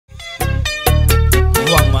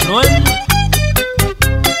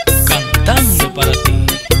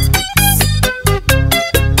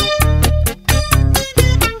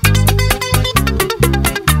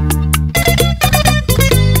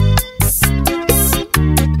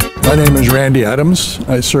name is Randy Adams.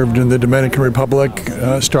 I served in the Dominican Republic,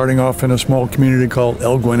 starting off in a small community called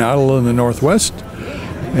El Guinaldo in the northwest.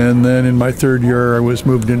 And then in my third year, I was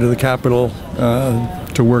moved into the capital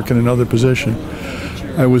to work in another position.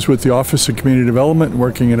 I was with the Office of Community Development,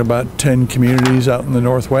 working in about 10 communities out in the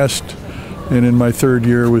northwest. And in my third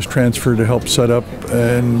year, was transferred to help set up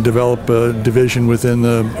and develop a division within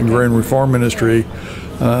the Agrarian Reform Ministry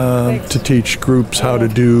to teach groups how to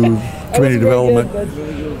do community development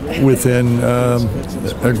within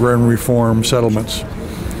agrarian reform settlements.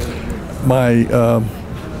 My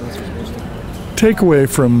takeaway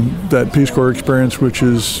from that Peace Corps experience, which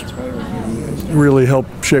has really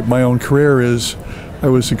helped shape my own career, is I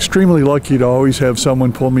was extremely lucky to always have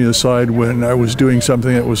someone pull me aside when I was doing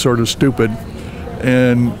something that was sort of stupid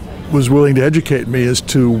and was willing to educate me as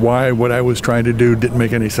to why what I was trying to do didn't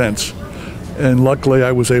make any sense. And luckily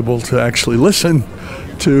I was able to actually listen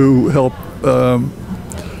to help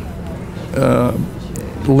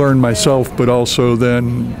learn myself, but also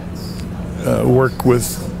then work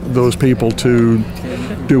with those people to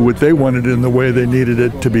do what they wanted in the way they needed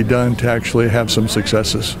it to be done to actually have some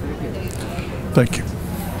successes. Thank you.